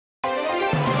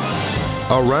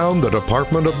Around the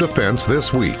Department of Defense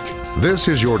this week. This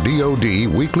is your DoD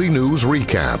Weekly News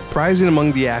Recap. Rising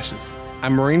among the ashes.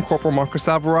 I'm Marine Corporal Marcus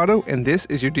Alvarado, and this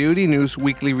is your DoD News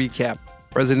Weekly Recap.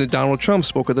 President Donald Trump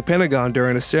spoke at the Pentagon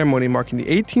during a ceremony marking the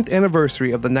 18th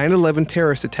anniversary of the 9/11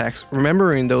 terrorist attacks,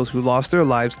 remembering those who lost their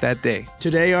lives that day.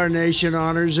 Today, our nation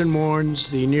honors and mourns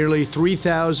the nearly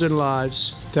 3,000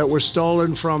 lives that were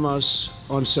stolen from us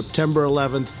on September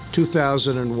 11,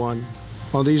 2001.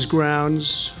 On these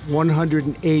grounds,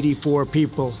 184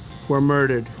 people were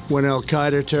murdered when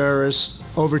al-Qaeda terrorists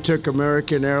overtook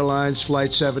American Airlines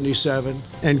Flight 77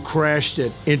 and crashed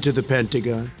it into the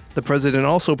Pentagon. The president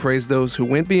also praised those who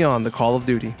went beyond the call of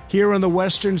duty. Here on the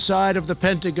western side of the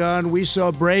Pentagon, we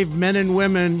saw brave men and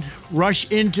women rush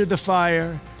into the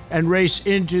fire and race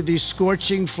into the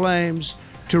scorching flames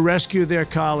to rescue their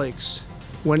colleagues.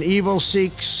 When evil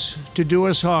seeks to do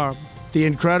us harm, the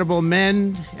incredible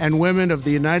men and women of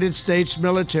the United States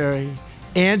military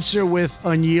answer with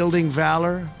unyielding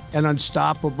valor and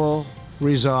unstoppable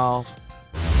resolve.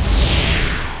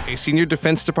 A senior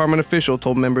Defense Department official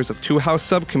told members of two House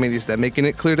subcommittees that making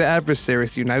it clear to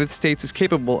adversaries the United States is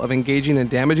capable of engaging in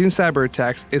damaging cyber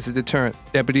attacks is a deterrent.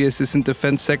 Deputy Assistant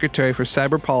Defense Secretary for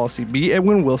Cyber Policy B.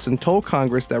 Edwin Wilson told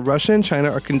Congress that Russia and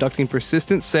China are conducting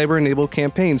persistent cyber-enabled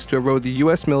campaigns to erode the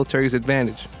U.S. military's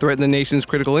advantage, threaten the nation's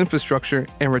critical infrastructure,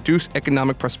 and reduce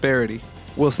economic prosperity.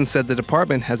 Wilson said the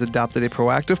department has adopted a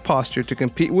proactive posture to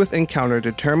compete with and counter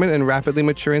determined and rapidly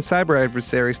maturing cyber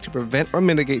adversaries to prevent or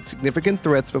mitigate significant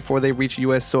threats before they reach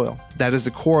U.S. soil. That is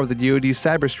the core of the DoD's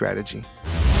cyber strategy.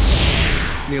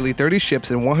 Nearly 30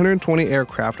 ships and 120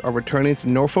 aircraft are returning to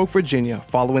Norfolk, Virginia,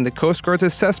 following the Coast Guard's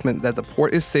assessment that the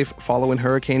port is safe following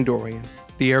Hurricane Dorian.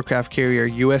 The aircraft carrier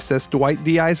USS Dwight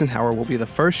D. Eisenhower will be the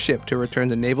first ship to return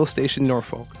to Naval Station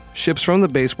Norfolk. Ships from the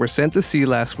base were sent to sea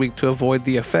last week to avoid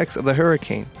the effects of the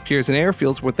hurricane. Piers and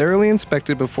airfields were thoroughly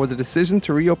inspected before the decision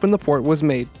to reopen the port was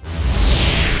made.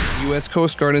 U.S.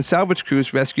 Coast Guard and salvage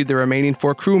crews rescued the remaining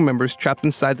 4 crew members trapped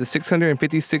inside the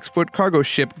 656-foot cargo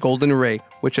ship Golden Ray,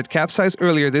 which had capsized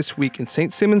earlier this week in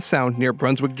St. Simons Sound near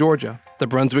Brunswick, Georgia. The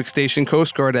Brunswick Station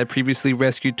Coast Guard had previously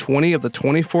rescued 20 of the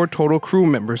 24 total crew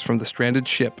members from the stranded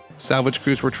ship. Salvage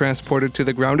crews were transported to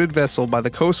the grounded vessel by the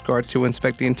Coast Guard to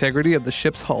inspect the integrity of the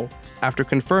ship's hull. After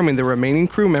confirming the remaining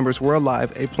crew members were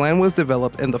alive, a plan was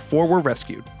developed and the 4 were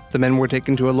rescued. The men were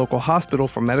taken to a local hospital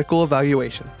for medical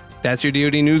evaluation. That's your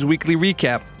DoD News Weekly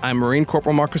Recap. I'm Marine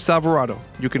Corporal Marcus Alvarado.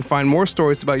 You can find more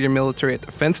stories about your military at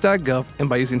defense.gov and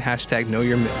by using hashtag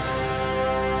KnowYourMil.